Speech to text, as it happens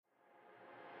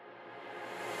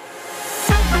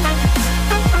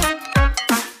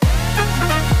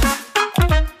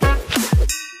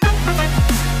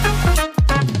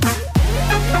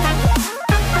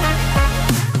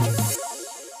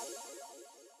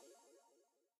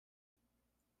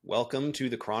Welcome to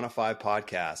the Chronify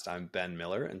podcast. I'm Ben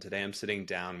Miller, and today I'm sitting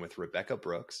down with Rebecca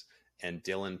Brooks and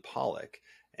Dylan Pollock.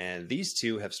 And these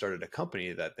two have started a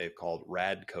company that they've called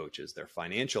Rad Coaches. They're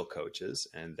financial coaches,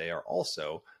 and they are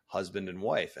also husband and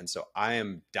wife. And so I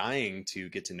am dying to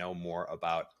get to know more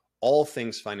about all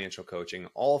things financial coaching,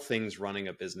 all things running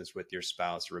a business with your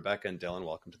spouse. Rebecca and Dylan,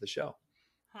 welcome to the show.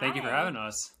 Thank you for having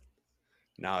us.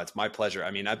 No, it's my pleasure.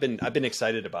 I mean, I've been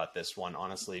excited about this one,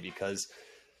 honestly, because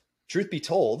truth be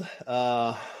told,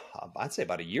 I'd say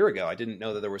about a year ago, I didn't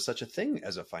know that there was such a thing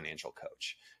as a financial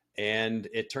coach. And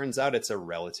it turns out it's a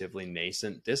relatively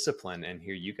nascent discipline. And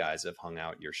here you guys have hung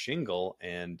out your shingle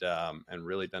and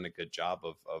really done a good job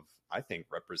of I think,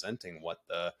 representing what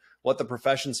the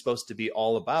profession's supposed to be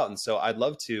all about. And so I'd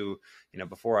love to,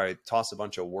 before I toss a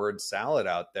bunch of word salad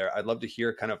out there, I'd love to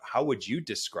hear kind of how would you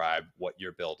describe what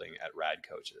you're building at Rad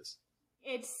Coaches?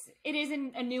 It is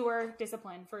a newer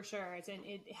discipline for sure.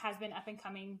 It has been up and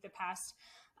coming the past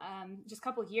just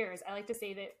couple of years. I like to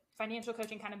say that financial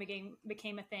coaching kind of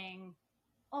became a thing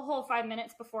a whole 5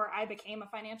 minutes before I became a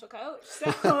financial coach.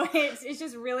 So it's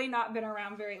just really not been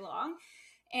around very long.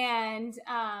 And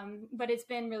but it's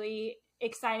been really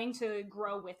exciting to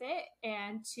grow with it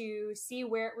and to see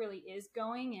where it really is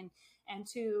going and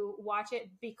to watch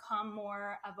it become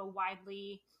more of a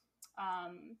widely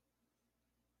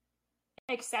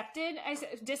accepted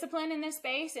discipline in this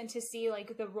space, and to see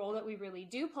like the role that we really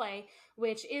do play,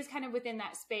 which is kind of within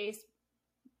that space.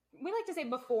 We like to say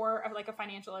before of like a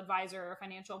financial advisor or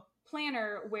financial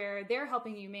planner, where they're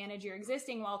helping you manage your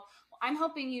existing wealth. I'm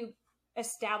helping you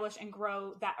establish and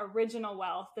grow that original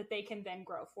wealth that they can then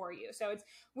grow for you. So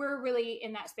we're really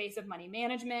in that space of money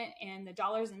management and the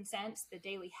dollars and cents, the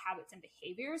daily habits and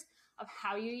behaviors of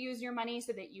how you use your money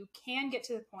so that you can get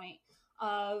to the point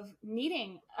of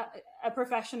needing a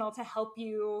professional to help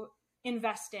you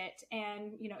invest it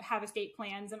and, have estate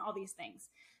plans and all these things.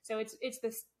 So it's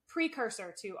this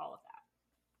precursor to all of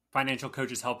that. Financial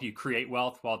coaches help you create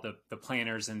wealth, while the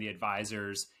planners and the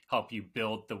advisors help you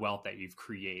build the wealth that you've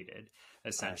created,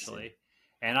 essentially.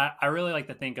 And I really like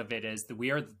to think of it as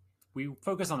we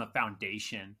focus on the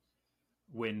foundation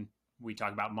when we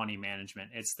talk about money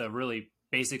management. It's the really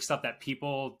basic stuff that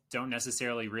people don't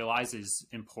necessarily realize is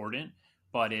important,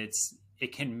 but it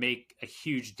can make a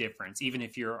huge difference. Even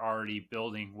if you're already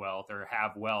building wealth or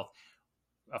have wealth,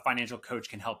 a financial coach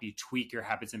can help you tweak your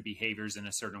habits and behaviors in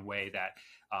a certain way that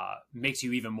makes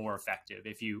you even more effective.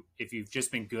 If you've just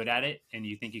been good at it and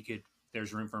you think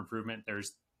there's room for improvement,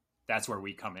 that's where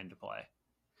we come into play.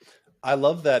 I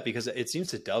love that, because it seems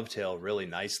to dovetail really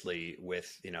nicely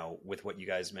with what you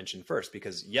guys mentioned first,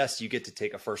 because yes, you get to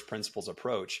take a first principles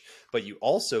approach, but you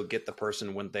also get the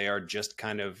person when they are just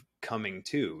kind of coming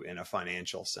to in a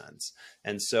financial sense.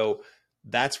 And so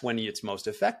that's when it's most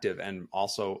effective and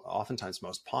also oftentimes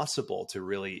most possible to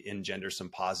really engender some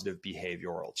positive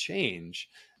behavioral change,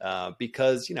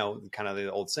 because, kind of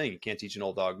the old saying, you can't teach an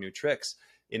old dog new tricks.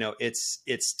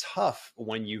 It's tough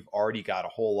when you've already got a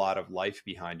whole lot of life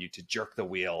behind you to jerk the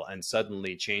wheel and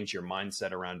suddenly change your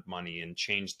mindset around money and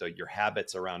change your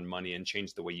habits around money and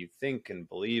change the way you think and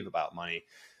believe about money.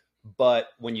 But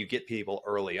when you get people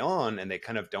early on and they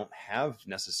kind of don't have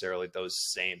necessarily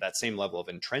that same level of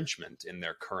entrenchment in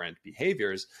their current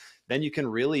behaviors, then you can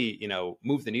really,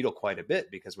 move the needle quite a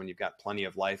bit, because when you've got plenty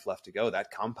of life left to go,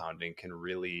 that compounding can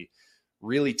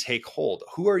really take hold.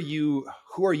 Who are you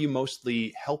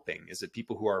mostly helping? Is it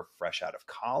people who are fresh out of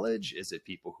college? Is it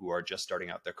people who are just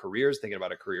starting out their careers, thinking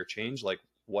about a career change? Like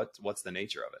what's the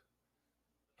nature of it?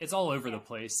 It's all over the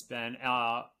place, Ben.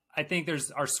 I think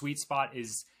our sweet spot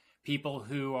is people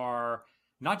who are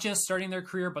not just starting their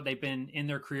career, but they've been in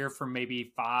their career for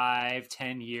maybe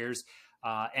 5-10 years,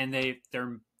 and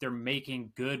they're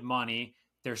making good money.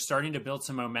 They're starting to build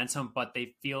some momentum, but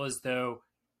they feel as though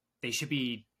they should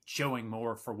be showing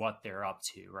more for what they're up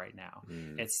to right now.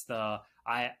 It's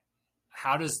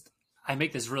how does I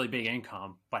make this really big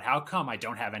income, but how come I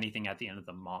don't have anything at the end of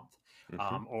the month?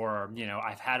 Or,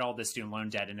 I've had all this student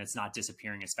loan debt and it's not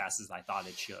disappearing as fast as I thought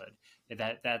it should.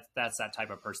 That's that type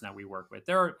of person that we work with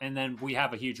there. And then we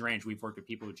have a huge range. We've worked with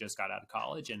people who just got out of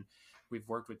college, and we've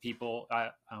worked with people.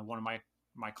 One of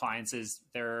my clients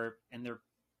they're in their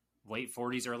late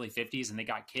 40s, early 50s, and they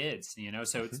got kids,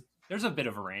 so there's a bit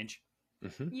of a range.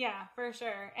 Yeah, for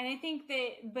sure. And I think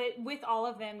but with all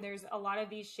of them, there's a lot of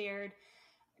these shared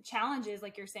challenges,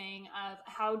 like you're saying, of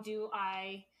how do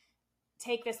I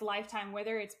take this lifetime,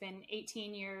 whether it's been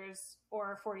 18 years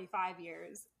or 45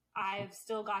 years, I've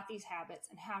still got these habits,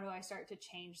 and how do I start to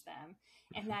change them?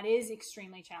 And that is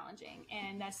extremely challenging.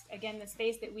 And that's, again, the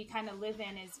space that we kind of live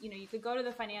in is, you could go to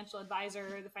the financial advisor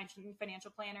or the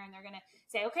financial planner, and they're going to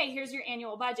say, okay, here's your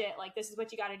annual budget. Like, this is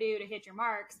what you got to do to hit your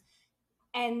marks.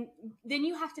 And then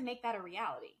you have to make that a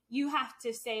reality. You have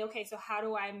to say, okay, so how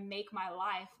do I make my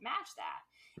life match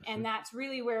that? And that's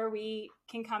really where we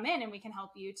can come in, and we can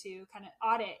help you to kind of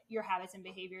audit your habits and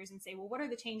behaviors and say, well, what are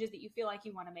the changes that you feel like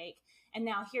you want to make? And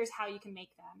now here's how you can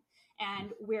make them.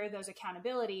 And we're those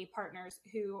accountability partners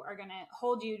who are going to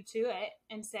hold you to it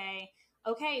and say,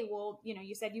 okay, well,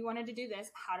 you said you wanted to do this.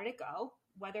 How did it go?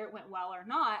 Whether it went well or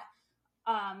not,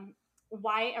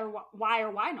 why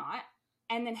or why not?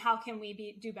 And then how can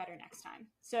we do better next time?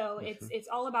 So it's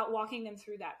all about walking them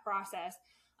through that process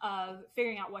of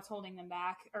figuring out what's holding them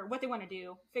back, or what they want to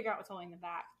do, figure out what's holding them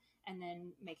back, and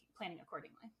then planning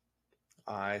accordingly.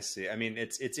 I see. I mean,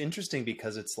 it's interesting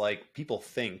because it's like people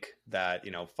think that,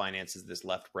 finance is this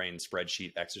left brain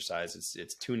spreadsheet exercise.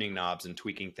 It's tuning knobs and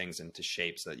tweaking things into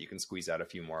shape so that you can squeeze out a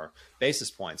few more basis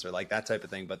points or like that type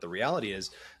of thing. But the reality is,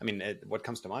 I mean, what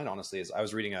comes to mind, honestly, is I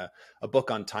was reading a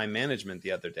book on time management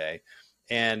the other day,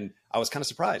 and I was kind of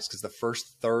surprised because the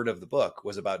first third of the book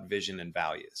was about vision and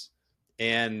values.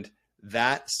 And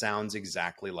that sounds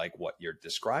exactly like what you're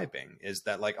describing, is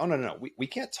that like, oh, no, we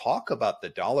can't talk about the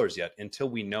dollars yet until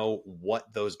we know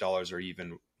what those dollars are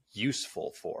even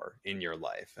useful for in your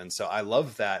life. And so I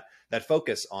love that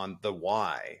focus on the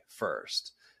why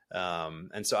first.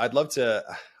 And so I'd love to,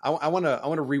 I want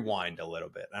to rewind a little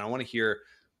bit, and I want to hear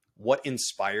what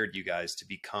inspired you guys to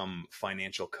become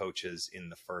financial coaches in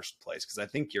the first place? Because I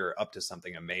think you're up to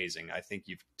something amazing. I think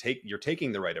you're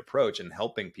taking the right approach and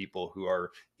helping people who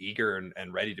are eager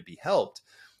and ready to be helped.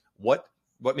 What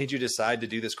made you decide to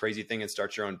do this crazy thing and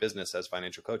start your own business as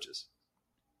financial coaches?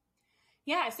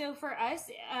 Yeah, so for us,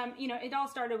 it all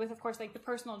started with, of course, like the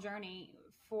personal journey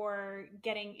for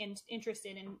getting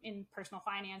interested in personal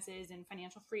finances and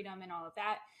financial freedom and all of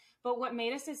that. But what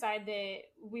made us decide that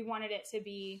we wanted it to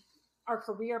be our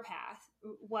career path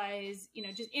was,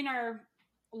 just in our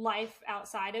life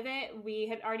outside of it, we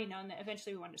had already known that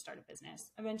eventually we wanted to start a business.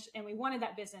 And we wanted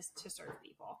that business to serve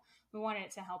people. We wanted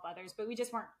it to help others, but we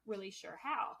just weren't really sure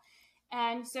how.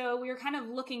 And so we were kind of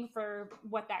looking for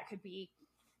what that could be.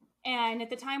 And at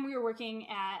the time we were working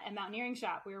at a mountaineering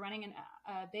shop. We were running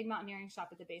a big mountaineering shop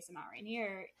at the base of Mount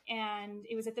Rainier. And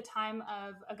it was at the time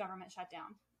of a government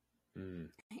shutdown.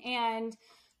 And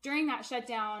during that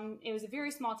shutdown, it was a very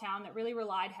small town that really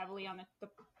relied heavily on the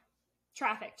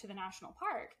traffic to the national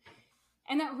park.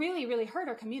 And that really, really hurt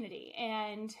our community.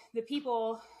 And the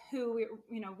people who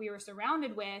we were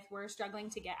surrounded with were struggling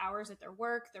to get hours at their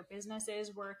work. Their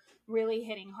businesses were really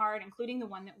hitting hard, including the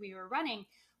one that we were running.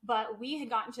 But we had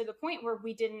gotten to the point where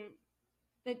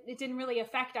it didn't really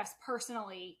affect us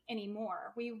personally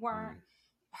anymore. We weren't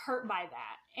hurt by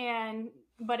that.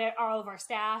 But all of our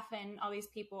staff and all these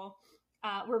people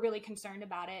were really concerned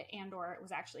about it, or it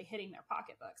was actually hitting their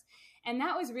pocketbooks. And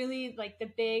that was really like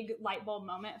the big light bulb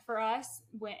moment for us.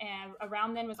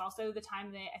 Around then was also the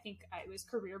time that I think it was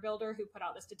Career Builder who put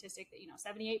out the statistic that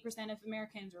 78% of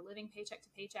Americans are living paycheck to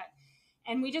paycheck.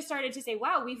 And we just started to say,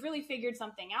 wow, we've really figured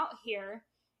something out here,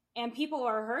 and people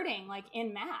are hurting like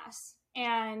en masse.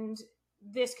 And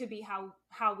this could be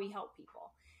how we help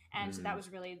people. And so that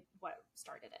was really what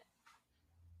started it.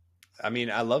 I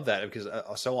mean, I love that because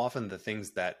so often the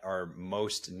things that are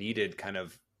most needed kind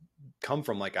of come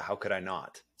from like a how could I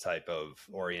not type of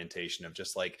orientation of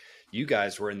just like you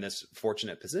guys were in this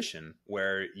fortunate position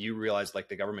where you realized like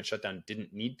the government shutdown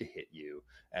didn't need to hit you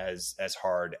as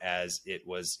hard as it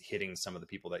was hitting some of the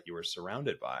people that you were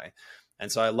surrounded by.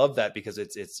 And so I love that because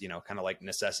it's kind of like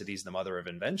necessity is the mother of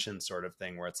invention sort of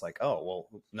thing where it's like, oh,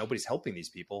 well, nobody's helping these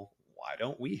people. Why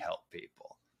don't we help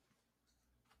people?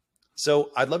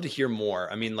 So I'd love to hear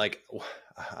more. I mean, like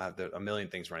a million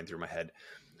things running through my head.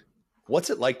 What's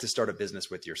it like to start a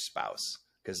business with your spouse?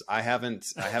 Because I haven't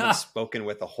spoken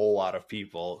with a whole lot of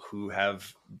people who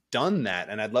have done that.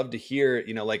 And I'd love to hear,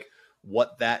 like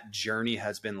what that journey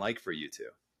has been like for you two.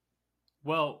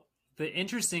 Well, the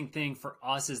interesting thing for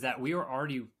us is that we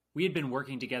had been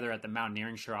working together at the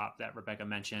mountaineering shop that Rebecca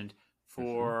mentioned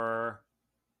for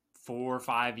 4 or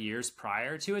 5 years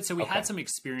prior to it. So we had some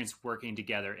experience working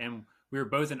together, and we were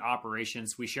both in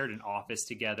operations. We shared an office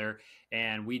together,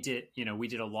 and we did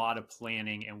a lot of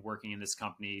planning and working in this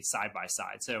company side by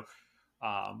side. So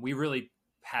we really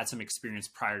had some experience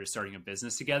prior to starting a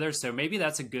business together. So maybe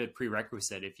that's a good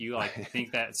prerequisite. If you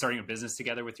think that starting a business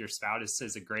together with your spouse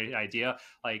is a great idea,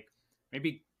 like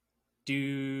maybe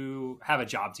do have a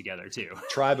job together too.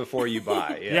 Try before you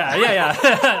buy. Yeah.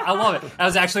 I love it. That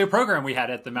was actually a program we had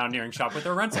at the mountaineering shop with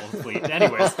our rental fleet.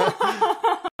 Anyways,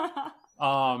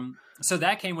 so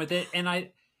that came with it. And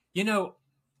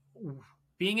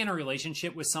being in a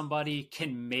relationship with somebody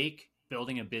can make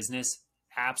building a business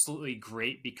absolutely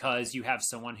great, because you have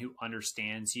someone who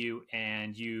understands you,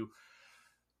 and you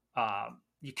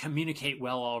communicate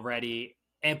well already.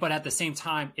 But at the same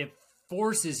time, it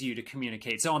forces you to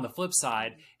communicate. So on the flip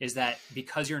side is that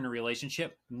because you're in a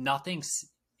relationship, nothing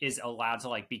is allowed to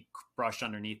like be brushed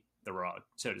underneath the rug,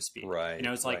 so to speak. Right.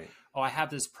 It's like, oh, I have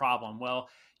this problem. Well,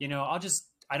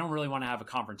 I don't really want to have a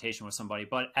confrontation with somebody,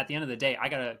 but at the end of the day, I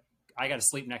gotta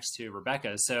sleep next to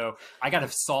Rebecca. So I got to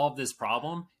solve this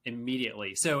problem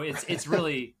immediately. So it's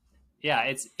really,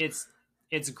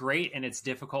 it's great, and it's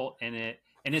difficult, and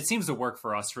it seems to work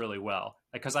for us really well.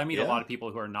 Because I meet a lot of people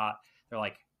who are not, they're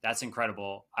like, that's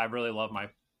incredible. I really love my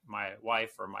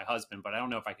wife or my husband, but I don't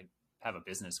know if I could have a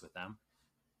business with them.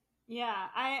 Yeah,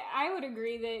 I would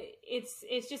agree that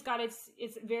it's just got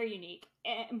it's very unique.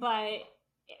 But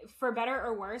for better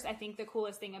or worse, I think the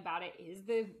coolest thing about it is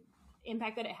the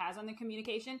impact that it has on the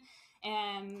communication,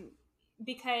 and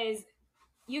because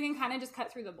you can kind of just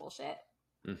cut through the bullshit.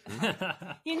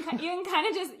 Mm-hmm. you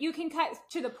can cut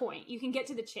to the point. You can get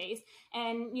to the chase,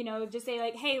 and just say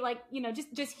like, hey, like,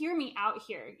 just hear me out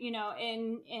here,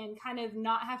 and kind of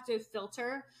not have to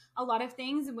filter a lot of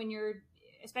things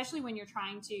especially when you're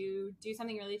trying to do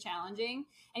something really challenging,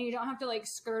 and you don't have to like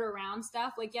skirt around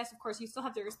stuff. Like, yes, of course, you still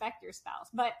have to respect your spouse,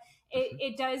 but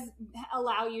it does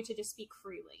allow you to just speak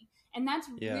freely, and that's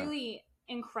really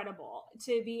incredible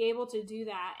to be able to do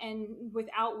that, and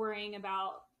without worrying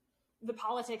about the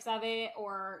politics of it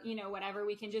or whatever.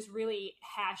 We can just really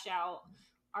hash out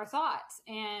our thoughts,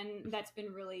 and that's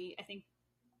been really, I think,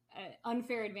 an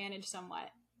unfair advantage somewhat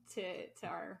to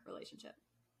our relationship.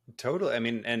 Totally. I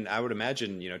mean, and I would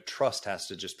imagine, trust has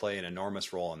to just play an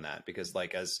enormous role in that, because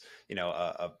like, as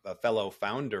a fellow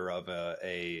founder of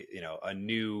a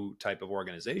new type of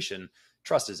organization,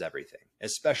 trust is everything,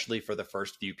 especially for the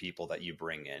first few people that you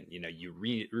bring in. You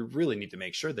really need to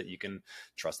make sure that you can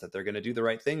trust that they're going to do the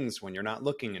right things when you're not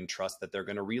looking, and trust that they're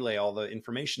going to relay all the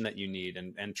information that you need,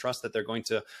 and trust that they're going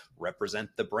to represent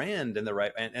the brand in the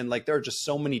right. And like, there are just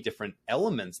so many different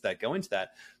elements that go into that.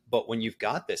 But when you've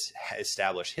got this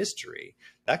established history,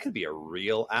 that could be a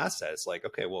real asset. It's like,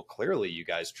 okay, well, clearly you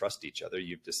guys trust each other.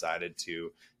 You've decided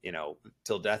to,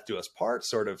 till death do us part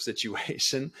sort of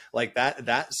situation like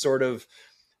that sort of,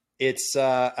 it's,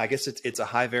 I guess it's a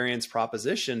high variance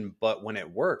proposition, but when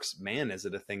it works, man, is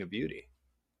it a thing of beauty?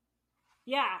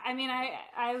 Yeah. I mean,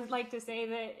 I would like to say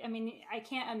that, I mean, I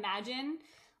can't imagine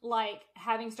like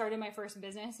having started my first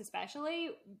business,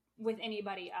 especially with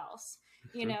anybody else.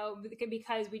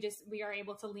 Because we are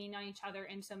able to lean on each other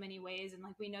in so many ways. And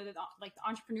like, we know that like the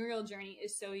entrepreneurial journey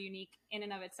is so unique in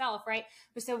and of itself. Right.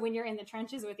 But so when you're in the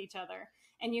trenches with each other,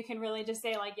 and you can really just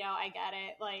say like, yo, I get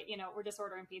it. Like, we're just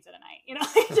ordering pizza tonight,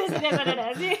 it just is what it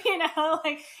is,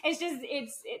 like, it's just,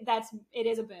 it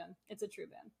is a boon. It's a true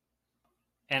boon.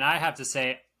 And I have to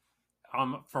say,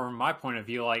 from my point of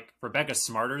view, like, Rebecca's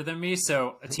smarter than me.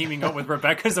 So teaming up with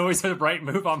Rebecca is always the right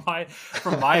move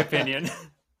from my opinion.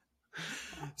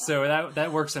 So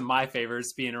that works in my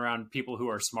favors, being around people who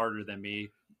are smarter than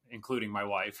me, including my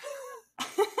wife.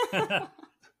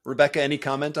 Rebecca, any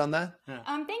comment on that?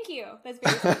 Thank you. That's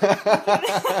very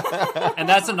sweet. And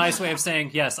that's a nice way of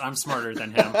saying, yes, I'm smarter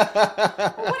than him.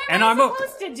 What am I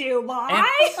supposed to do? Why?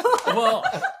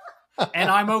 And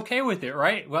I'm okay with it,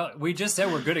 right? Well, we just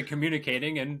said we're good at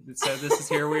communicating, and so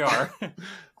here we are.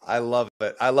 I love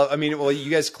it. Well, you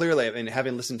guys clearly,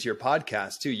 having listened to your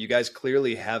podcast too, you guys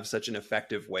clearly have such an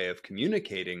effective way of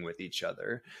communicating with each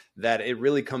other that it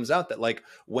really comes out that like,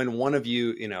 when one of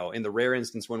you, in the rare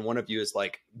instance, when one of you is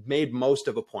like made most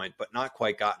of a point, but not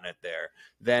quite gotten it there,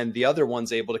 then the other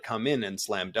one's able to come in and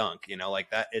slam dunk,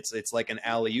 like that. It's like an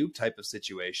alley-oop type of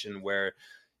situation where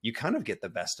you kind of get the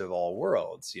best of all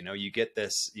worlds. You get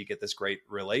this great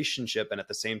relationship, and at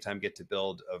the same time get to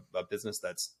build a business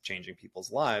that's changing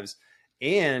people's lives,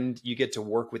 and you get to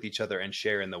work with each other and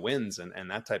share in the wins and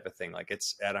that type of thing. Like,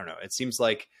 I don't know. It seems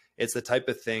like it's the type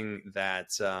of thing that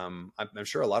I'm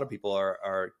sure a lot of people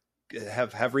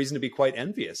have reason to be quite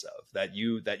envious of, that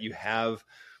you have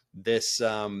this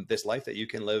life that you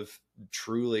can live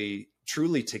truly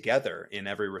together in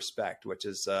every respect, which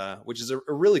is a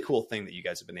really cool thing that you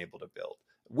guys have been able to build.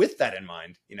 With that in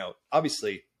mind,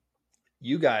 obviously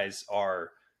you guys are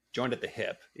joined at the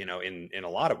hip, in a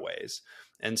lot of ways.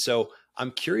 And so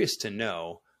I'm curious to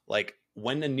know, like,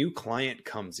 when a new client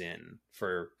comes in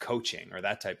for coaching or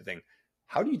that type of thing,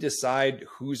 how do you decide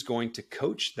who's going to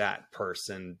coach that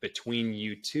person between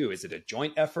you two? Is it a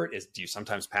joint effort? Do you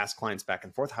sometimes pass clients back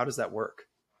and forth? How does that work?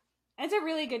 That's a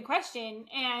really good question.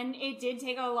 And it did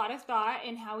take a lot of thought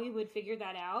in how we would figure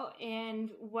that out. And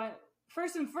what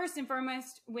first and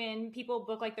foremost, when people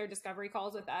book like their discovery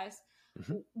calls with us,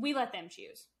 we let them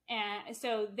choose. And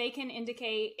so they can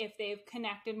indicate if they've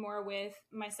connected more with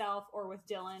myself or with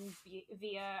Dylan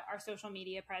via our social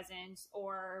media presence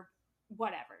or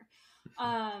whatever.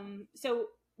 So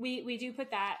we do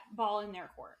put that ball in their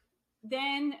court.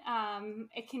 Then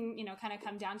it can, kind of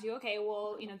come down to, okay,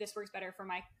 well, this works better for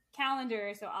my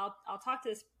calendar, so I'll talk to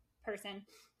this person,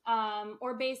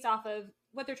 or based off of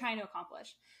what they're trying to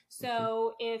accomplish.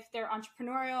 So if they're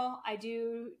entrepreneurial, I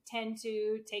do tend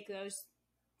to take those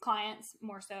clients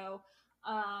more so.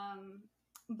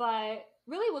 But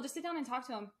really, we'll just sit down and talk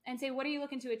to them and say, what are you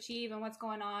looking to achieve and what's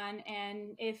going on?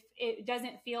 And if it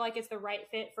doesn't feel like it's the right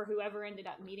fit for whoever ended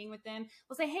up meeting with them,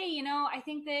 we'll say, hey, I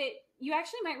think that you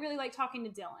actually might really like talking to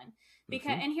Dylan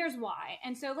because, and here's why.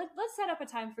 And so let's set up a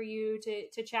time for you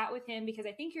to chat with him, because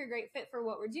I think you're a great fit for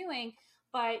what we're doing,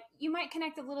 but you might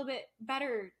connect a little bit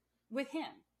better with him,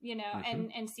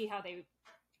 and see how they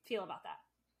feel about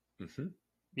that.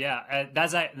 Yeah,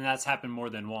 that's happened more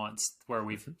than once where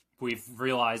we've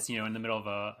realized, in the middle of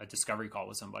a discovery call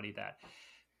with somebody that,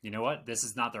 you know what, this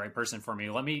is not the right person for me.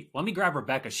 Let me grab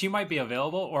Rebecca. She might be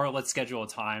available, or let's schedule a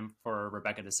time for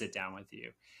Rebecca to sit down with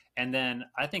you. And then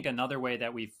I think another way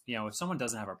that we've, if someone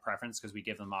doesn't have a preference, because we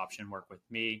give them the option, work with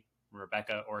me,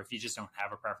 Rebecca, or if you just don't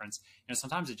have a preference,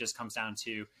 sometimes it just comes down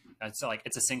to, it's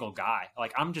a single guy.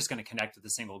 Like, I'm just going to connect with the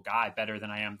single guy better than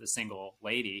I am the single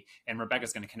lady, and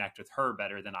Rebecca's going to connect with her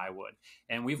better than I would.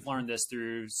 And we've learned this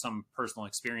through some personal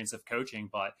experience of coaching,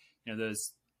 but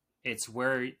it's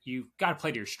where you've got to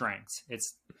play to your strengths.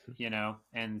 It's,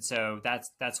 and so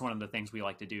that's one of the things we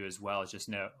like to do as well, is just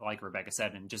know, like Rebecca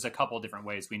said, in just a couple of different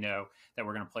ways, we know that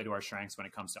we're going to play to our strengths when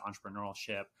it comes to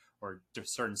entrepreneurship or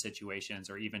certain situations,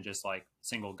 or even just like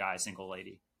single guy, single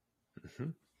lady.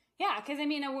 Yeah, because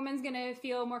a woman's going to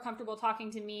feel more comfortable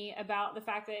talking to me about the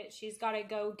fact that she's got to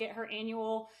go get her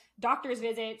annual doctor's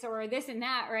visits or this and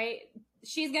that, right?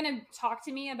 She's going to talk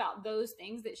to me about those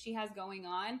things that she has going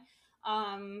on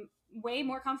way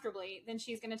more comfortably than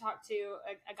she's going to talk to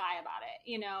a guy about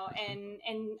it,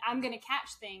 and I'm going to catch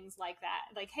things like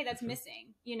that, like, hey, that's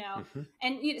missing,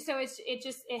 and so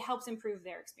it helps improve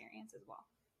their experience as well.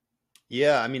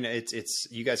 Yeah,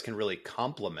 it's you guys can really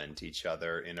complement each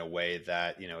other in a way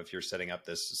that, if you're setting up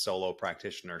this solo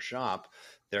practitioner shop,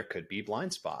 there could be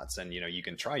blind spots, and, you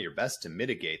can try your best to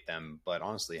mitigate them. But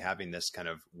honestly, having this kind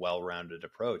of well-rounded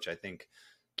approach, I think,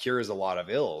 cures a lot of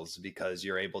ills, because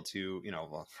you're able to,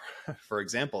 for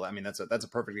example, that's a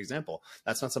perfect example.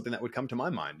 That's not something that would come to my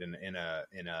mind in a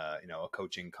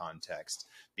coaching context,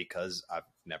 because I've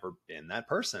never been that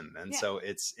person. And so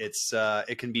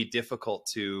it can be difficult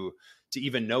to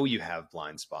even know you have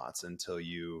blind spots until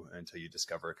you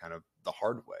discover kind of the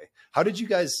hard way. How did you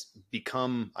guys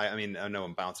become, I know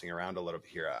I'm bouncing around a little bit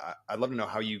here. I'd love to know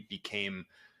how you became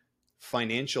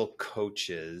financial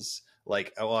coaches.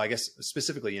 Like, well, I guess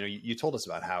specifically, you told us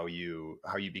about how you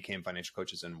became financial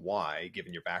coaches and why,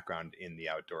 given your background in the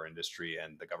outdoor industry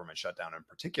and the government shutdown in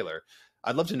particular.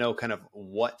 I'd love to know kind of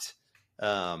what,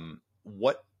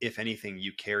 if anything,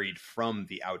 you carried from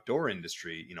the outdoor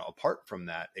industry, apart from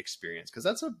that experience. Because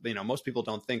that's most people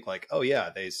don't think like, oh yeah,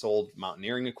 they sold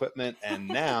mountaineering equipment and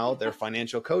now they're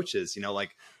financial coaches.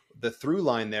 Like the through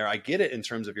line there, I get it in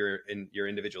terms of your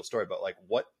individual story, but like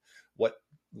what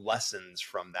lessons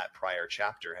from that prior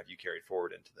chapter have you carried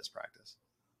forward into this practice?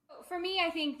 For me, I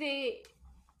think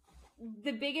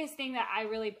the biggest thing that I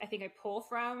pull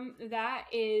from that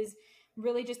is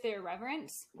really just the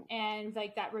irreverence and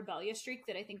like that rebellious streak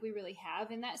that I think we really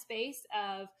have in that space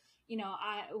of,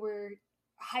 we're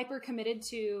hyper committed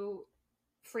to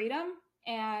freedom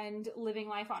and living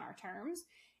life on our terms.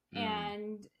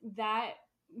 And that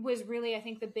was really, I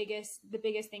think, the biggest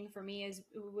thing for me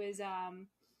was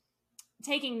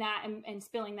taking that and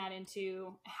spilling that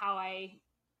into how I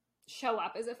show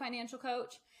up as a financial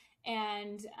coach,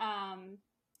 and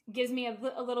gives me a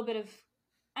little bit of,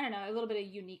 a little bit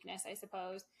of uniqueness, I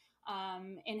suppose,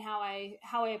 in how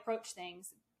I approach things,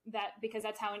 because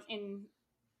that's how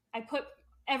I put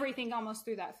everything almost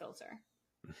through that filter.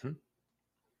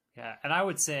 Yeah. And I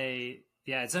would say,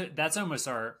 that's almost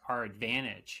our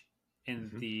advantage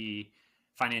in the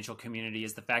financial community,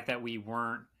 is the fact that we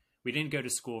didn't go to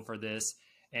school for this,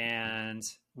 and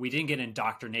we didn't get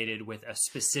indoctrinated with a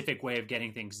specific way of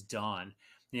getting things done.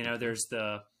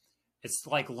 It's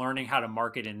like learning how to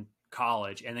market in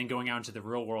college and then going out into the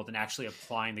real world and actually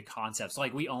applying the concepts.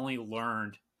 Like we only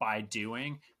learned by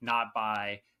doing, not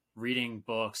by reading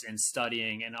books and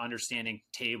studying and understanding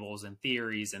tables and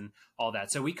theories and all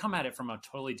that. So we come at it from a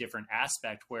totally different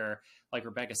aspect where, like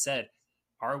Rebecca said,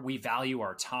 we value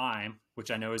our time, which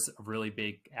I know is a really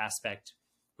big aspect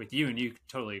with you, and you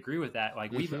totally agree with that.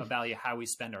 Like we value how we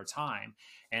spend our time.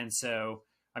 And so,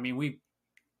 I mean,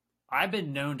 I've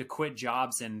been known to quit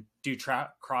jobs and do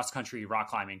cross-country rock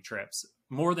climbing trips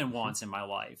more than once in my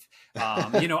life.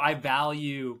 I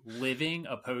value living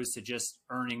opposed to just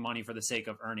earning money for the sake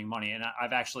of earning money. And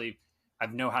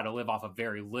I've know how to live off of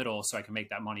very little so I can make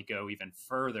that money go even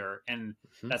further. And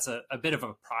that's a bit of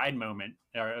a pride moment,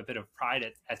 or a bit of pride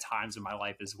at times in my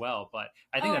life as well. But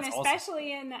I think that's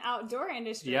especially in the outdoor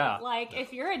industry. Yeah. Like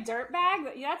if you're a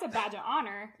dirtbag, that's a badge of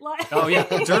honor. Like, oh yeah.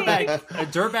 A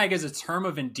dirtbag is a term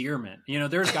of endearment.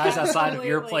 There's guys outside of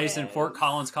your place in Fort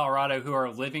Collins, Colorado, who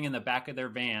are living in the back of their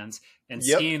vans and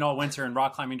skiing all winter and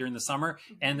rock climbing during the summer.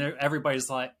 And everybody's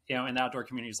like, in the outdoor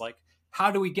community is like, how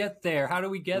do we get there? How do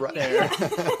we get there?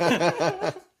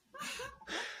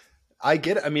 I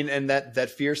get it. I mean, and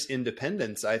that fierce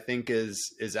independence, I think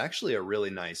is actually a really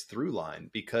nice through line,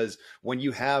 because when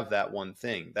you have that one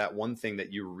thing that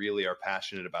you really are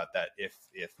passionate about, that if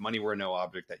money were no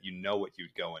object, that what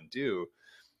you'd go and do,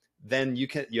 then you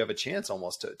have a chance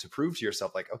almost to prove to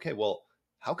yourself like, okay, well,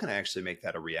 how can I actually make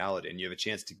that a reality? And you have a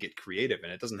chance to get creative,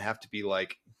 and it doesn't have to be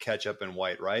like ketchup and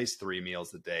white rice 3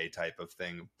 meals a day type of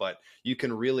thing, but you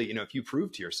can really, if you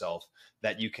prove to yourself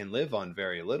that you can live on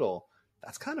very little,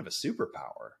 that's kind of a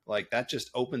superpower. Like that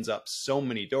just opens up so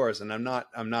many doors. And I'm not,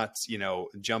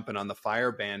 jumping on the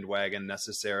fire bandwagon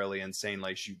necessarily and saying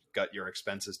like you got your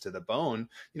expenses to the bone.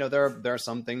 There are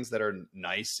some things that are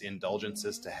nice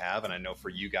indulgences to have. And I know for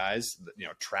you guys,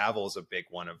 travel is a big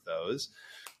one of those.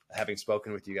 Having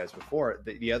spoken with you guys before,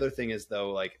 the other thing is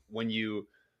though, like when you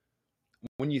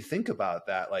think about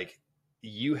that, like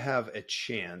you have a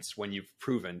chance when you've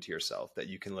proven to yourself that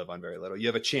you can live on very little, you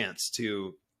have a chance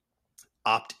to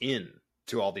opt in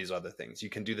to all these other things. You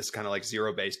can do this kind of like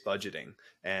zero-based budgeting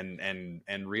and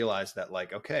realize that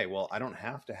like, okay, well, I don't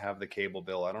have to have the cable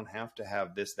bill. I don't have to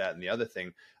have this, that, and the other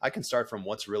thing. I can start from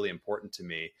what's really important to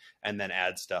me and then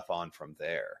add stuff on from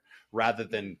there, rather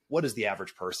than what does the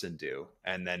average person do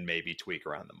and then maybe tweak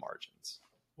around the margins.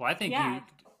 Well, I think you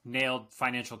nailed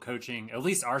financial coaching, at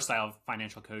least our style of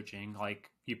financial coaching. Like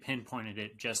you pinpointed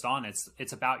it just on.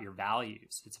 It's about your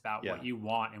values. It's about what you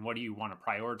want and what do you want to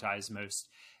prioritize most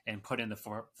and put in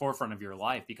the forefront of your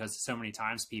life, because so many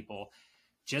times people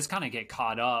just kind of get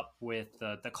caught up with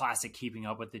the classic keeping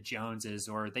up with the Joneses,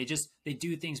 or they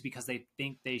do things because they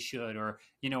think they should. Or,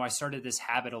 I started this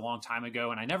habit a long time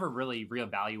ago and I never really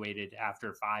reevaluated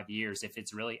after 5 years if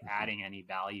it's really adding any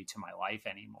value to my life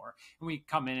anymore. And we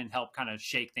come in and help kind of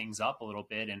shake things up a little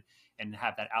bit and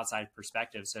have that outside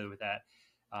perspective so that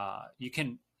you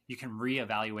can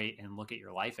reevaluate and look at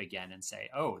your life again and say,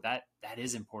 oh, that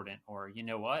is important. Or, you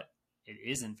know what? It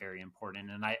isn't very important.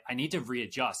 And I need to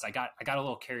readjust. I got a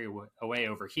little carried away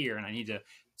over here, and I need to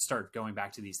start going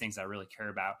back to these things I really care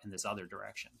about in this other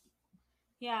direction.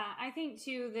 Yeah, I think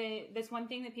too, that's one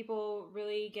thing that people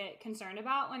really get concerned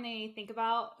about when they think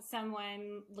about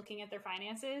someone looking at their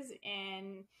finances.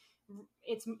 And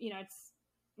it's, it's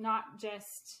not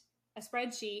just a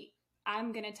spreadsheet.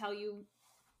 I'm going to tell you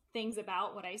things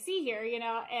about what I see here,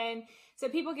 and so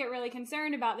people get really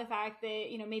concerned about the fact that,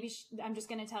 maybe I'm just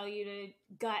going to tell you to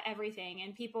gut everything.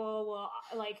 And people will,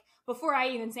 like, before I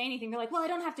even say anything, they're like, well, I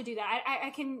don't have to do that.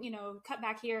 I can, cut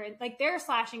back here. And like, they're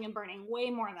slashing and burning way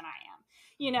more than I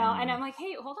am, and I'm like,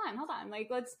 hey, hold on.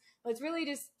 Like, let's really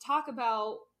just talk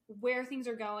about where things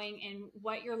are going and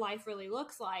what your life really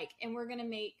looks like. And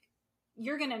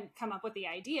you're going to come up with the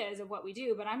ideas of what we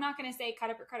do, but I'm not going to say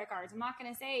cut up your credit cards. I'm not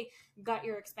going to say gut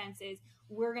your expenses.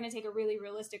 We're going to take a really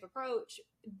realistic approach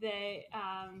that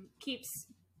keeps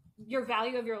your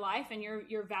value of your life and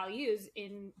your values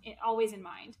always in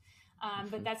mind.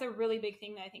 But that's a really big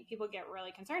thing that I think people get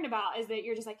really concerned about, is that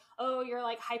you're just like, oh, you're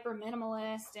like hyper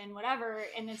minimalist and whatever.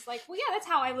 And it's like, well, yeah, that's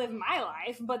how I live my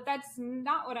life, but that's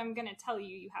not what I'm going to tell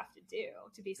you have to do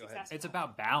to be successful. It's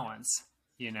about balance.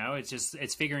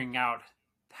 It's figuring out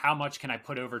how much can I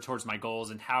put over towards my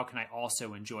goals and how can I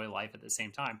also enjoy life at the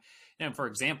same time. And for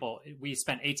example, we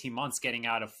spent 18 months getting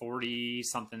out of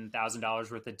 $40-something thousand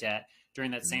worth of debt.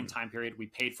 During that same time period, we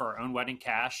paid for our own wedding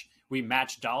cash. We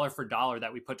matched dollar for dollar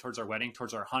that we put towards our wedding,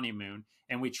 towards our honeymoon.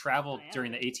 And we traveled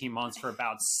during the 18 months for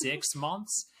about 6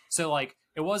 months. So like,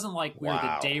 it wasn't like we were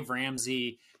the Dave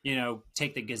Ramsey,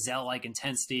 take the gazelle-like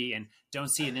intensity and don't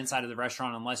see an inside of the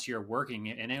restaurant unless you're working.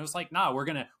 And it was like, no, we're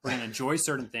gonna enjoy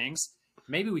certain things,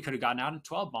 maybe we could have gotten out in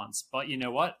 12 months, but you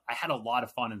know what? I had a lot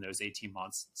of fun in those 18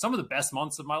 months. Some of the best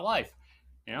months of my life,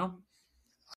 you know?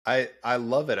 I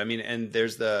love it. I mean, and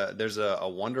there's a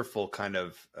wonderful kind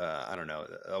of I don't know,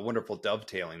 a wonderful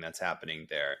dovetailing that's happening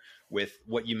there with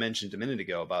what you mentioned a minute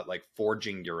ago about like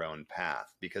forging your own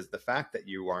path, because the fact that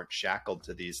you aren't shackled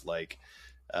to these like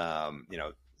you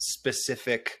know,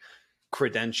 specific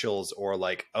credentials, or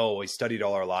like, oh, we studied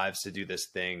all our lives to do this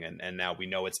thing, and now we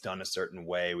know it's done a certain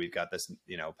way, we've got this,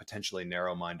 you know, potentially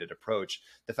narrow-minded approach.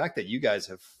 The fact that you guys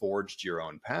have forged your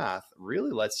own path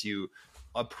really lets you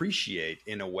appreciate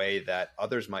in a way that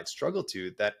others might struggle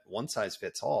to, that one size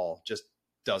fits all just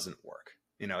doesn't work.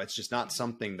 You know, it's just not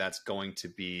something that's going to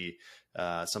be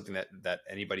something that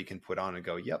anybody can put on and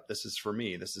go, yep, this is for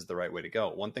me, this is the right way to go.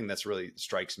 One thing that's really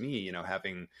strikes me, you know,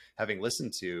 having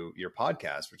listened to your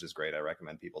podcast, which is great, I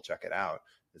recommend people check it out.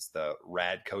 It's the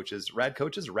Rad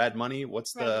Money.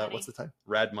 What's the type?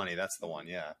 Rad Money. That's the one.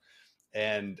 Yeah.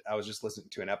 And I was just listening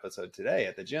to an episode today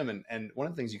at the gym, and one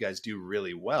of the things you guys do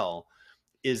really well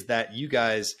is that you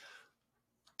guys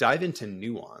dive into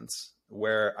nuance,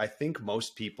 where I think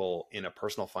most people in a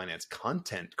personal finance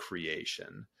content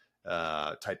creation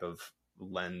type of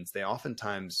lens, they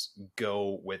oftentimes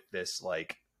go with this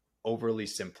like overly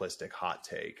simplistic hot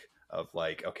take of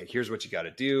like, okay, here's what you got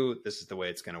to do, this is the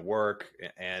way it's going to work,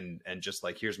 and just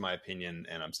like, here's my opinion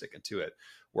and I'm sticking to it.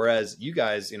 Whereas you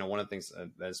guys, you know, one of the things,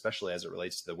 especially as it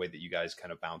relates to the way that you guys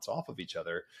kind of bounce off of each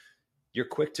other, you're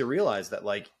quick to realize that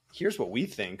like, here's what we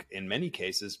think in many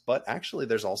cases, but actually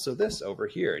there's also this over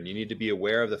here. And you need to be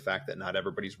aware of the fact that not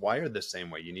everybody's wired the same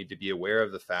way. You need to be aware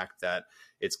of the fact that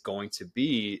it's going to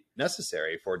be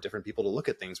necessary for different people to look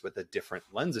at things with a different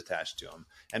lens attached to them.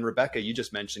 And Rebecca, you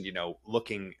just mentioned, you know,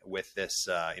 looking with this,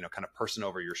 you know, kind of person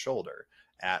over your shoulder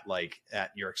at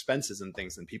your expenses and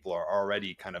things, and people are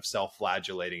already kind of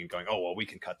self-flagellating and going, oh, well, we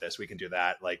can cut this, we can do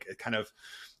that. Like kind of,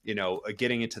 you know,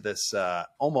 getting into this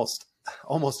almost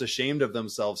ashamed of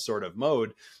themselves sort of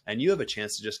mode. And you have a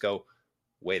chance to just go,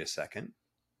 wait a second,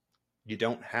 you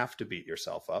don't have to beat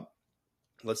yourself up.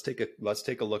 Let's take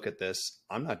a look at this.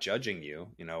 I'm not judging you.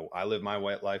 You know, I live my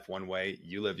life one way,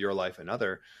 you live your life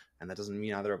another. And that doesn't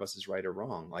mean either of us is right or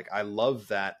wrong. Like, I love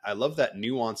that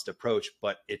nuanced approach,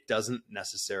 but it doesn't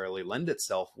necessarily lend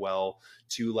itself well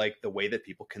to like the way that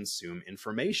people consume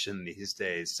information these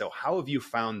days. So how have you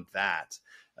found that?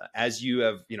 As you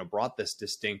have, you know, brought this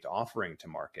distinct offering to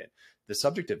market, the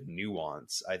subject of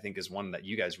nuance, I think, is one that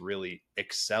you guys really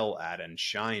excel at and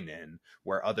shine in,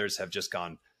 where others have just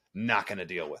gone, not going to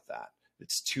deal with that.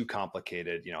 It's too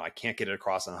complicated. You know, I can't get it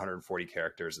across in 140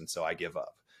 characters. And so I give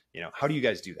up. You know, how do you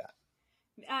guys do that?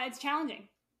 It's challenging.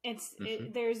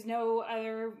 There's no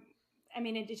other, I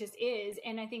mean, it just is.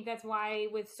 And I think that's why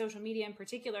with social media in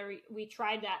particular, we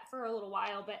tried that for a little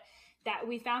while, but that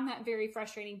we found that very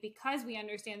frustrating because we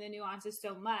understand the nuances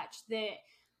so much that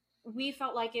we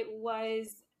felt like it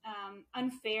was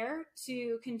unfair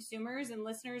to consumers and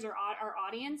listeners or our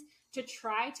audience to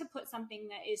try to put something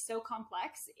that is so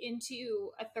complex into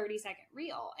a 30-second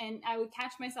reel. And I would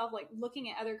catch myself like looking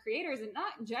at other creators and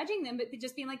not judging them, but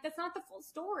just being like, that's not the full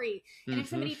story. And if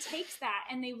somebody takes that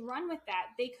and they run with that,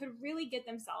 they could really get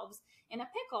themselves in a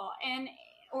pickle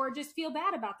or just feel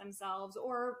bad about themselves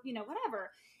or, you know,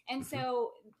 whatever. And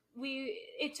so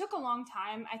it took a long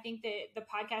time. I think that the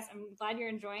podcast, I'm glad you're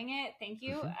enjoying it. Thank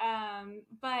you.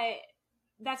 But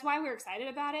that's why we're excited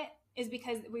about it, is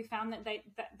because we found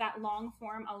that long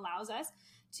form allows us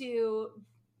to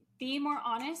be more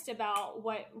honest about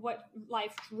what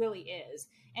life really is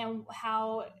and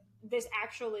how this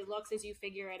actually looks as you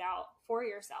figure it out for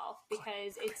yourself,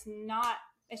 because it's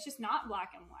just not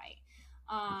black and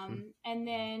white. And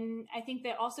then I think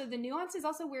that also the nuance is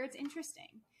also where it's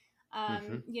interesting.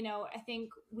 You know, I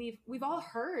think we've all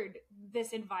heard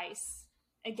this advice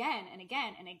again and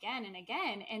again and again and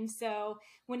again. And so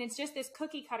when it's just this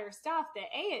cookie cutter stuff that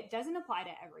A, it doesn't apply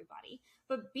to everybody,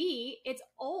 but B, it's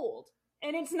old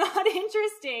and it's not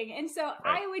interesting. And so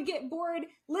I would get bored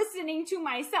listening to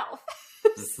myself.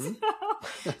 So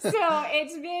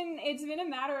it's been a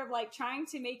matter of like trying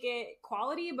to make it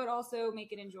quality, but also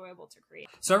make it enjoyable to create.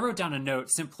 So I wrote down a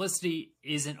note: simplicity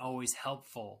isn't always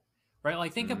helpful, right?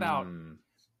 Like think about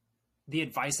the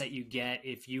advice that you get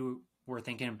if you were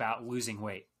thinking about losing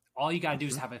weight. All you got to do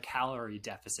is have a calorie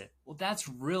deficit. Well, that's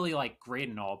really like great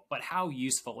and all, but how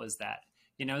useful is that?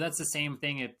 You know, that's the same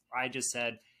thing if I just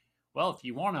said, well, if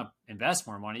you want to invest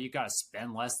more money, you got to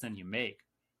spend less than you make.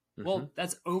 Well,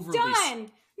 that's overly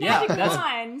done. Yeah,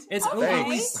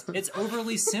 it's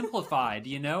overly simplified.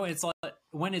 You know, it's like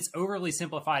when it's overly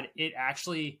simplified, it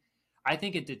actually, I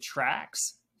think it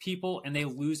detracts people and they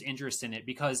lose interest in it,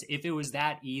 because if it was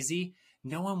that easy,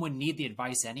 no one would need the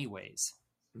advice anyways,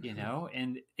 you Mhm. know,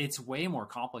 and it's way more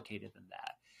complicated than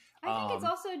that. I think it's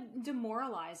also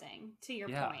demoralizing, to your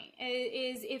Yeah. point,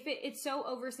 is if it's so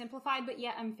oversimplified, but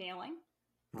yet I'm failing.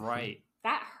 Right.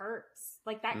 That hurts.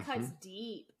 Like that cuts Mhm.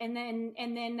 deep. And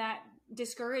then that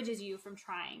discourages you from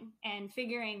trying and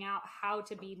figuring out how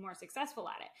to be more successful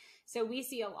at it. So we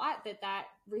see a lot that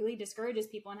really discourages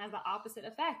people and has the opposite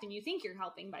effect. And you think you're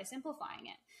helping by simplifying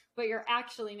it, but you're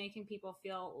actually making people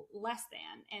feel less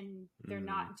than, and they're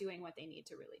not doing what they need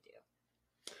to really do.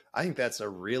 I think that's a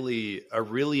really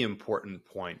important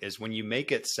point, is when you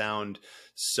make it sound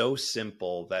so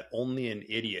simple that only an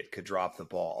idiot could drop the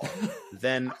ball,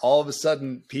 then all of a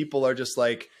sudden people are just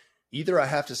like, either I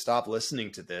have to stop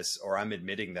listening to this or I'm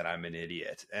admitting that I'm an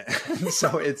idiot. And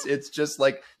so it's just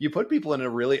like you put people in a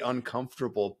really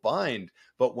uncomfortable bind.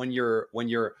 But when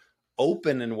you're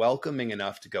open and welcoming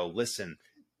enough to go, listen,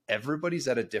 everybody's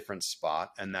at a different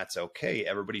spot and that's okay.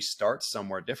 Everybody starts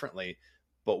somewhere differently,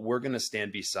 but we're going to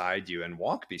stand beside you and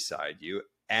walk beside you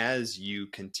as you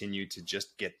continue to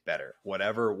just get better,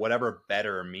 whatever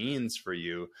better means for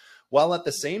you, while at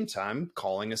the same time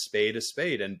calling a spade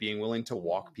and being willing to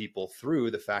walk people through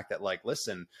the fact that, like,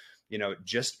 listen,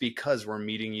 just because we're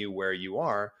meeting you where you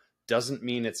are doesn't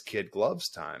mean it's kid gloves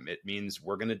time. It means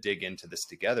we're going to dig into this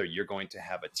together. You're going to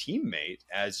have a teammate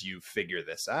as you figure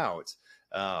this out.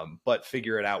 But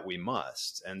figure it out we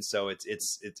must. And so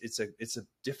it's a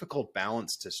difficult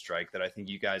balance to strike that I think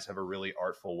you guys have a really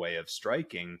artful way of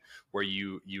striking, where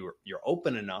you're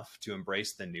open enough to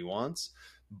embrace the nuance,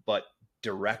 but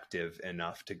directive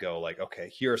enough to go like, okay,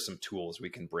 here are some tools we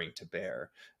can bring to bear.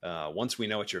 Once we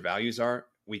know what your values are,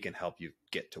 we can help you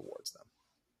get towards them.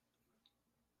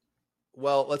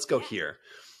 Well, let's go here.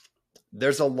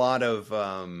 There's a lot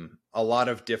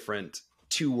of different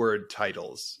 2-word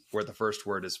titles where the first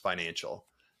word is financial.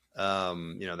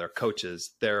 They're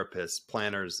coaches, therapists,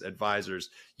 planners, advisors.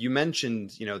 You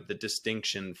mentioned, the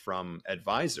distinction from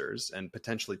advisors and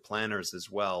potentially planners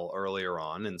as well earlier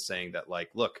on, and saying that, like,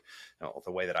 look,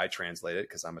 the way that I translate it,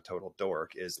 because I'm a total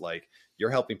dork, is like, you're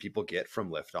helping people get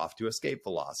from liftoff to escape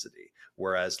velocity.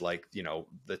 Whereas, like,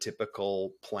 the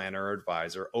typical planner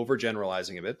advisor,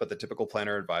 overgeneralizing a bit, but the typical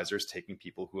planner advisor is taking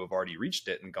people who have already reached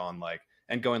it and going like,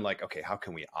 okay, how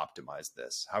can we optimize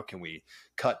this? How can we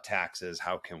cut taxes?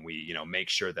 How can we, make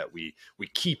sure that we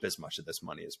keep as much of this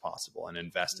money as possible and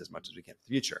invest as much as we can in the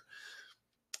future?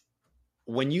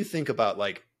 When you think about,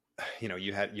 like,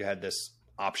 you had this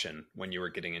option when you were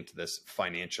getting into this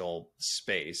financial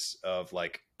space of,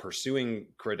 like, pursuing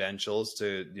credentials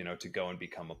to go and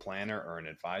become a planner or an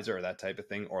advisor or that type of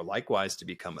thing, or likewise to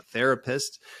become a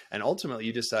therapist, and ultimately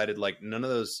you decided, like, none of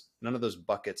those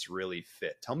buckets really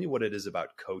fit. Tell me what it is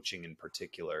about coaching in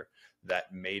particular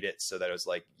that made it so that it was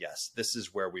like, yes, this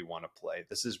is where we want to play,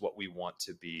 this is what we want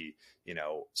to be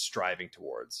striving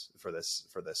towards for this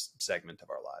segment of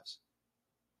our lives.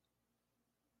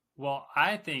 Well,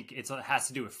 I think it has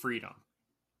to do with freedom.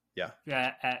 Yeah.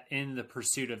 In the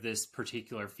pursuit of this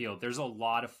particular field, there's a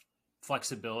lot of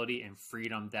flexibility and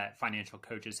freedom that financial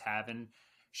coaches have. And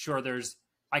sure,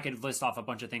 I could list off a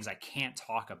bunch of things I can't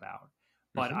talk about,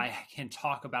 but I can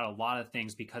talk about a lot of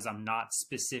things because I'm not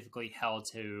specifically held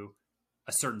to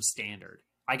a certain standard.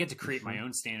 I get to create my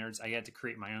own standards. I get to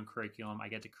create my own curriculum. I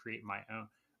get to create my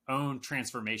own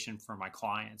transformation for my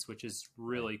clients, which is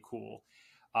really cool.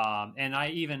 And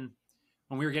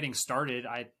when we were getting started,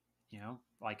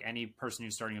 like any person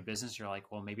who's starting a business, you're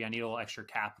like, well, maybe I need a little extra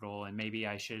capital and maybe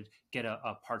I should get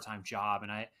a part-time job.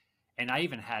 And I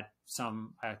even had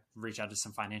I reached out to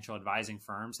some financial advising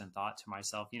firms and thought to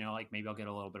myself, like, maybe I'll get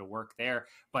a little bit of work there,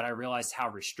 but I realized how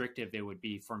restrictive it would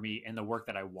be for me in the work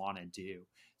that I want to do.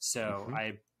 So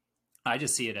I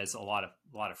just see it as a lot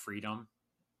of freedom.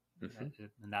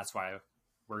 And that's why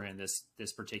we're in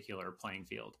this particular playing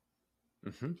field.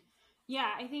 Yeah,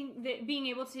 I think that being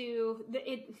able to,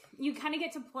 you kind of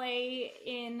get to play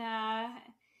in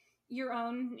your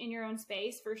own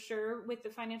space, for sure, with the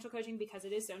financial coaching, because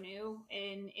it is so new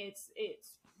and it's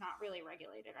not really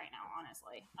regulated right now,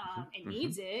 honestly. It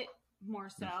needs it more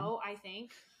so, I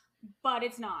think, but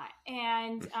it's not.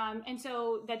 And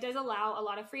so that does allow a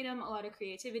lot of freedom, a lot of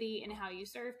creativity in how you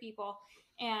serve people.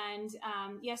 And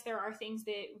yes, there are things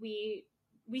that we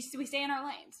stay in our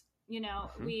lanes.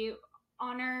 We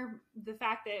honor the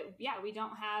fact that, we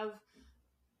don't have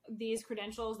these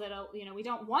credentials that, we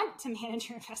don't want to manage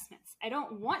your investments. I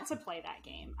don't want to play that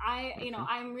game.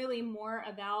 I'm really more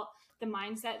about the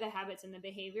mindset, the habits, and the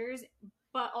behaviors.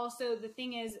 But also the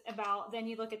thing is about, then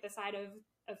you look at the side of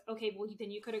okay, well,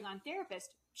 then you could have gone therapist.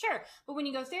 Sure. But when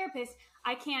you go therapist,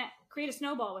 I can't create a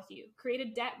snowball with you, create a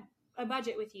debt a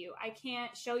budget with you. I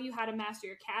can't show you how to master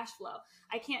your cash flow.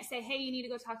 I can't say, hey, you need to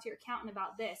go talk to your accountant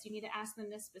about this. You need to ask them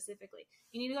this specifically.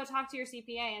 You need to go talk to your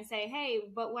CPA and say, hey,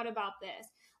 but what about this?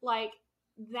 Like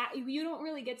that, you don't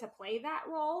really get to play that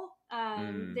role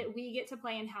that we get to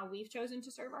play in how we've chosen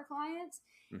to serve our clients.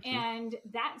 And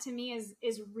that to me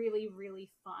is really, really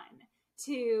fun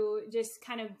to just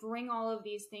kind of bring all of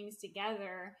these things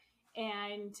together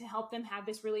and to help them have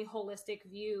this really holistic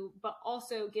view, but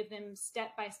also give them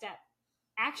step-by-step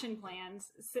action plans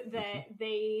so that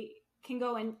they can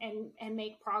go and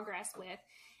make progress with.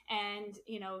 And,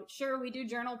 you know, sure, we do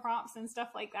journal prompts and stuff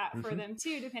like that for them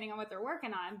too, depending on what they're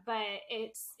working on, but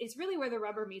it's really where the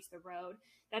rubber meets the road.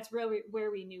 That's really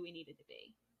where we knew we needed to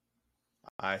be.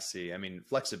 I see. I mean,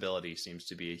 flexibility seems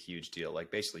to be a huge deal.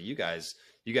 Like basically you guys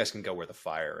can go where the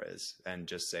fire is and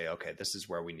just say, okay, this is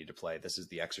where we need to play. This is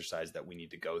the exercise that we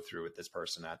need to go through with this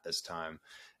person at this time.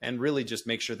 And really just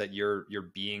make sure that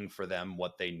you're being for them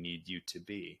what they need you to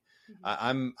be.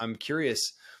 I'm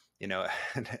curious, you know,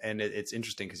 and it's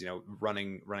interesting because, you know,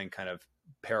 running kind of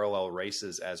parallel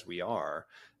races as we are,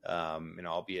 you know,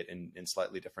 albeit in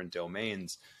slightly different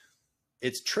domains,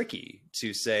 it's tricky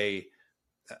to say,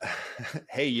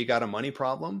 hey, you got a money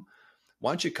problem?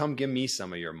 Why don't you come give me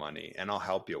some of your money and I'll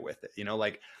help you with it? You know,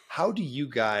 like, how do you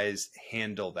guys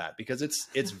handle that? Because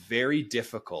it's very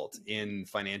difficult in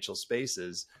financial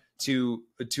spaces to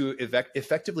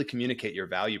effectively communicate your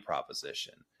value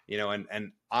proposition, you know,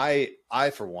 and I,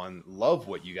 for one, love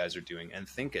what you guys are doing and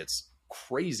think it's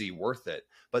crazy worth it.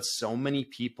 But so many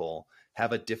people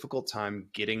have a difficult time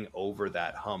getting over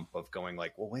that hump of going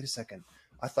like, well, wait a second.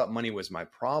 I thought money was my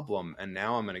problem, and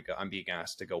now I'm being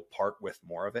asked to go part with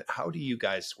more of it. How do you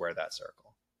guys square that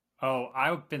circle? Oh,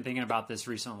 I've been thinking about this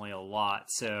recently a lot,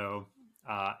 so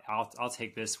I'll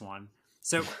take this one.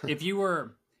 So if you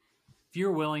were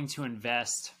willing to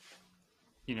invest,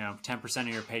 you know, 10% of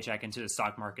your paycheck into the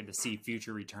stock market to see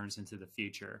future returns into the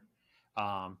future,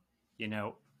 you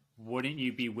know, wouldn't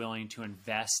you be willing to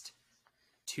invest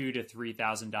 $2,000 to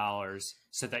 $3,000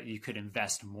 so that you could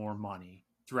invest more money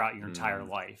throughout your entire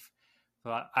life?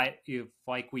 But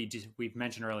we've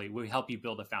mentioned earlier, we help you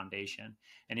build a foundation.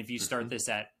 And if you start this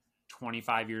at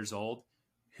 25 years old,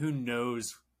 who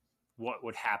knows what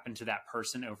would happen to that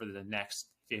person over the next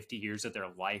 50 years of their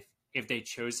life if they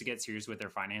chose to get serious with their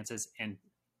finances and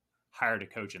hired a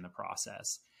coach in the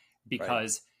process.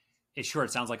 Because it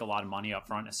sounds like a lot of money up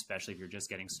front, especially if you're just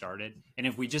getting started. And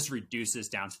if we just reduce this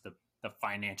down to the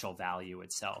financial value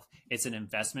itself, it's an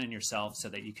investment in yourself so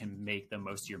that you can make the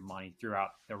most of your money throughout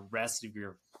the rest of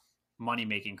your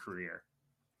money-making career.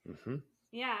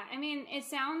 Yeah. I mean, it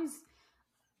sounds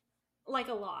like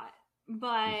a lot,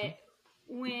 but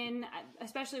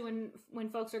especially when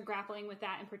folks are grappling with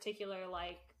that in particular,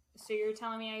 like, so you're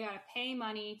telling me I got to pay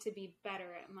money to be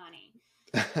better at money.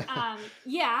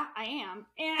 Yeah, I am.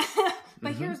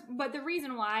 But the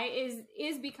reason why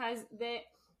is because that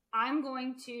I'm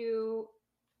going to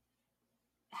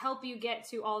help you get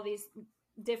to all these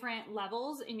different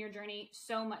levels in your journey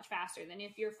so much faster than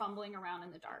if you're fumbling around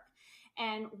in the dark.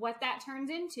 And what that turns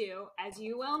into, as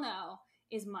you well know,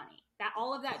 is money. That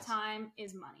all of that time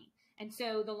is money. And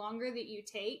so the longer that you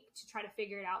take to try to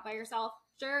figure it out by yourself,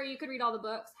 sure, you could read all the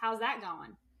books. How's that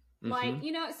going? Like,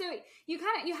 you know, so you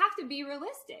have to be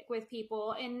realistic with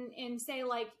people and say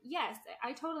like, yes,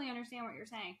 I totally understand what you're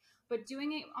saying, but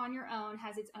doing it on your own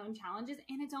has its own challenges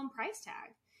and its own price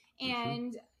tag.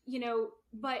 And, you know,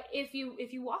 but if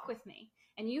you walk with me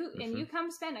and you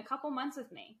come spend a couple months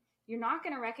with me, you're not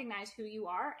going to recognize who you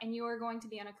are, and you are going to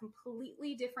be on a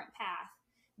completely different path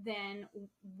than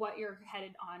what you're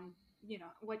headed on, you know,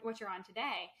 what you're on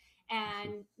today.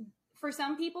 And for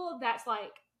some people that's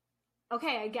like,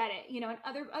 okay, I get it, you know, and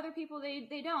other people,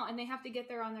 they don't, and they have to get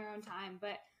there on their own time.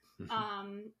 But,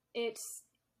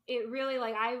 it really,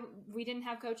 like, we didn't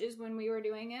have coaches when we were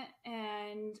doing it.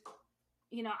 And,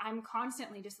 you know, I'm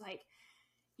constantly just like,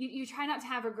 you try not to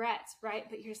have regrets, right?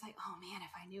 But you're just like, oh man,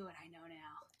 if I knew what I know now.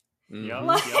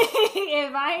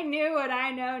 If I knew what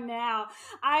I know now,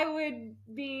 I would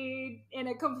be in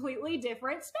a completely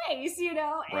different space, you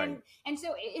know? And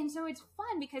so it's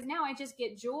fun because now I just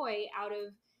get joy out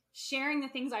of sharing the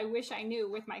things I wish I knew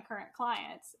with my current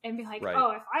clients and be like,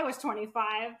 oh, if I was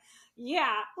 25,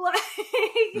 Yeah,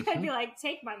 like, I'd be like,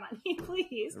 take my money,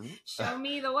 please. Show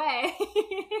me the way.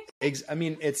 I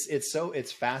mean,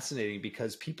 it's fascinating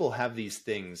because people have these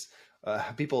things.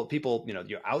 People, you know,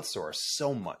 you outsource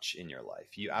so much in your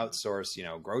life. You outsource, you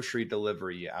know, grocery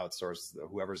delivery. You outsource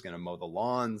whoever's going to mow the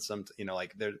lawn. You know,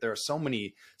 like there are so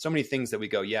many things that we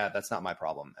go, yeah, that's not my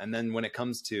problem. And then when it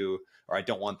comes to, or I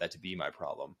don't want that to be my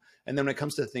problem. And then when it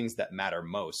comes to things that matter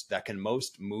most, that can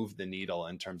most move the needle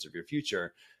in terms of your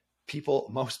future,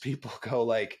 most people go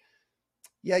like,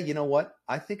 yeah, you know what?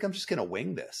 I think I'm just going to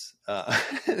wing this.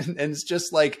 And it's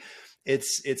just like,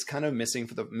 it's kind of missing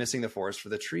the forest for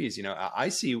the trees. You know, I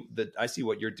see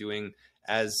what you're doing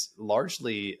as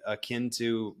largely akin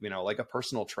to, you know, like a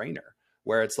personal trainer,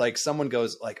 where it's like someone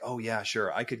goes like, oh yeah,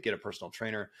 sure, I could get a personal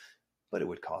trainer, but it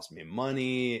would cost me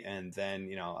money. And then,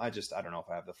 you know, I don't know if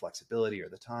I have the flexibility or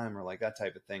the time or like that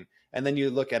type of thing. And then you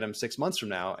look at them 6 months from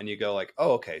now and you go like,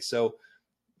 oh, okay, so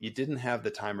you didn't have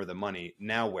the time or the money.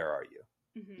 Now, where are you?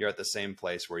 Mm-hmm. You're at the same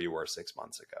place where you were 6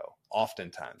 months ago.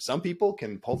 Oftentimes, some people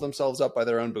can pull themselves up by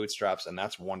their own bootstraps, and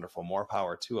that's wonderful. More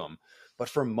power to them. But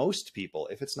for most people,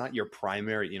 if it's not your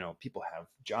primary, you know, people have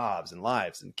jobs and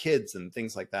lives and kids and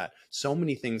things like that. So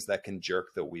many things that can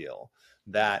jerk the wheel,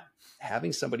 that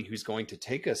having somebody who's going to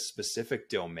take a specific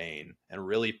domain and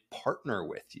really partner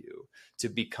with you to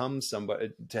become somebody,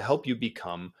 to help you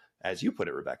become, as you put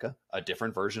it, Rebecca, a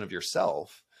different version of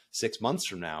yourself 6 months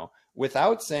from now,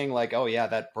 without saying like, oh yeah,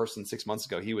 that person 6 months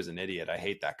ago, he was an idiot, I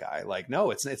hate that guy. Like,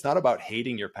 no, it's not about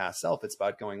hating your past self. It's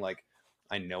about going like,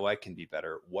 I know I can be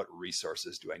better. What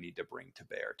resources do I need to bring to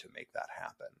bear to make that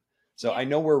happen? So yeah. I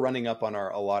know we're running up on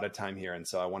our allotted time here. And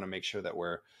so I want to make sure that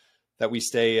we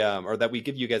stay, or that we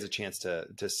give you guys a chance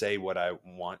to say what I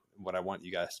want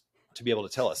you guys to be able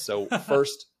to tell us. So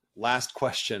first, last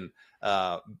question,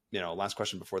 last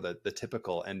question before the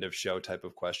typical end of show type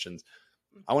of questions.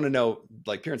 I want to know,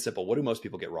 like, pure and simple, what do most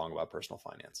people get wrong about personal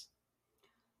finance?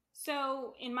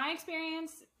 So in my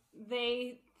experience,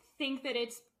 they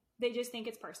just think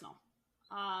it's personal.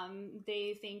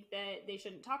 They think that they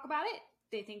shouldn't talk about it.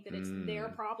 They think that it's their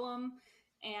problem,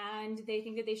 and they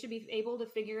think that they should be able to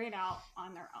figure it out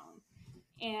on their own.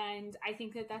 And I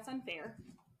think that that's unfair,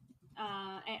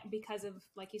 because of,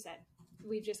 like you said,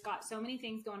 we've just got so many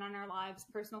things going on in our lives.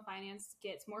 Personal finance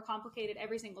gets more complicated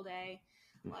every single day.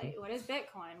 Like, what is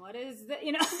Bitcoin? What is the,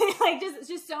 you know, like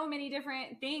just so many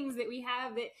different things that we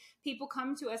have that people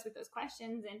come to us with those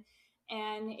questions,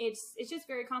 and it's just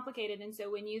very complicated. And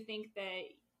so when you think that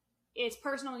it's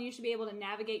personal and you should be able to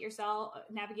navigate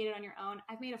it on your own,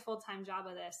 I've made a full-time job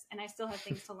of this and I still have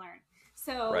things to learn.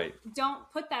 So right.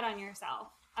 Don't put that on yourself.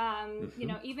 You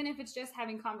know, even if it's just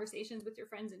having conversations with your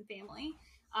friends and family,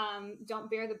 don't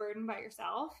bear the burden by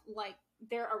yourself. Like,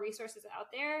 there are resources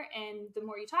out there, and the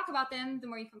more you talk about them, the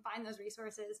more you can find those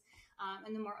resources,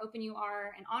 and the more open you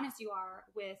are and honest you are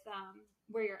with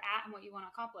where you're at and what you want to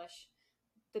accomplish,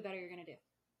 the better you're going to do.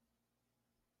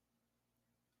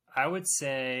 I would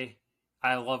say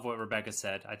I love what Rebecca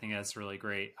said. I think that's really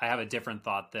great. I have a different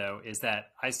thought, though, is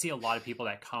that I see a lot of people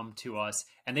that come to us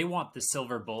and they want the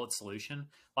silver bullet solution.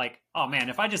 Like, oh man,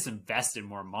 if I just invested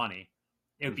more money,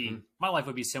 it would be, my life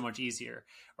would be so much easier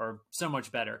or so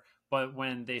much better. But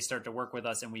when they start to work with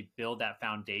us and we build that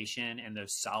foundation and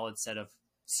those solid set of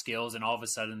skills, and all of a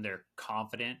sudden they're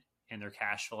confident in their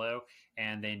cash flow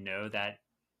and they know that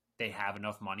they have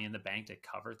enough money in the bank to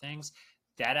cover things,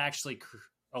 that actually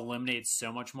eliminates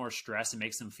so much more stress and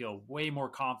makes them feel way more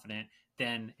confident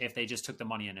than if they just took the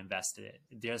money and invested it.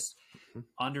 Just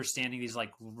understanding these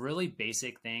like really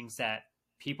basic things that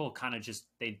people kind of just,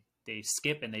 they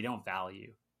skip and they don't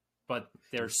value, but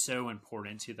they're so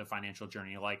important to the financial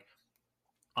journey. Like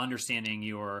understanding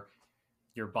your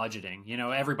budgeting, you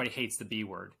know, everybody hates the B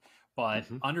word, but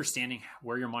understanding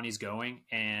where your money's going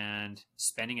and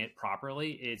spending it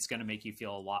properly, it's going to make you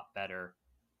feel a lot better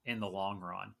in the long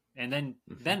run. And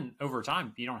then over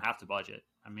time, you don't have to budget.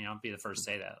 I mean, I'll be the first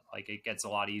to say that. Like, it gets a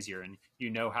lot easier, and you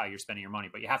know how you're spending your money,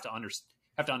 but you have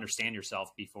to understand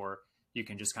yourself before you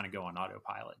can just kind of go on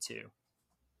autopilot too.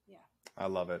 Yeah, I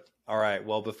love it. All right.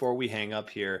 Well, before we hang up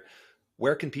here,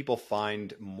 where can people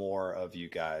find more of you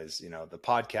guys? You know, the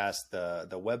podcast, the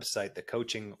website, the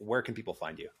coaching. Where can people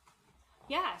find you?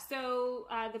 Yeah, so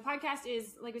the podcast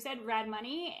is, like we said, Rad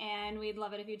Money, and we'd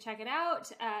love it if you check it out.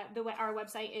 Our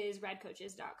website is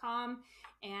radcoaches.com,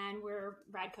 and we're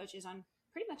Rad Coaches on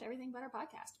pretty much everything but our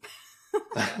podcast.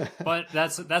 But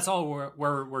that's all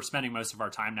where we're spending most of our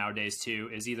time nowadays too,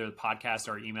 is either the podcast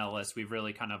or email list. We've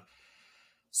really kind of,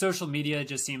 social media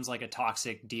just seems like a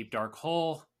toxic, deep, dark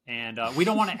hole. And we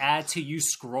don't want to add to you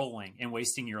scrolling and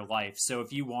wasting your life. So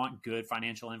if you want good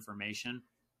financial information,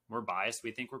 we're biased.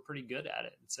 We think we're pretty good at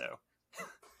it. So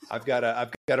I've got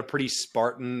a pretty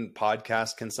Spartan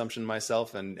podcast consumption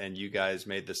myself, and you guys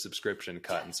made the subscription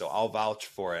cut, and so I'll vouch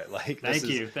for it. Like, thank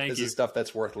you. This is stuff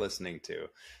that's worth listening to.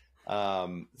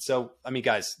 So, I mean,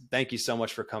 guys, thank you so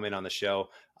much for coming on the show.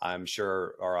 I'm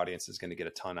sure our audience is going to get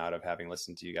a ton out of having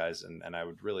listened to you guys. And I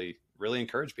would really, really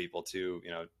encourage people to,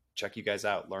 check you guys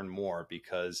out, learn more,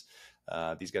 because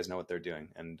these guys know what they're doing.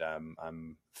 And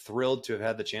I'm thrilled to have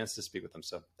had the chance to speak with them.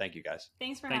 So thank you guys.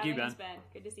 Thanks for having us, Ben.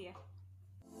 Good to see you.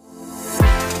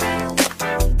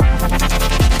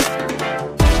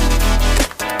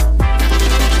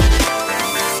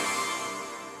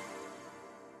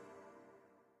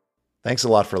 Thanks a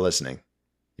lot for listening.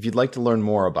 If you'd like to learn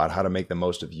more about how to make the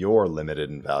most of your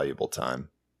limited and valuable time,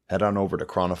 head on over to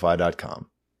chronify.com.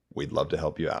 We'd love to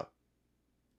help you out.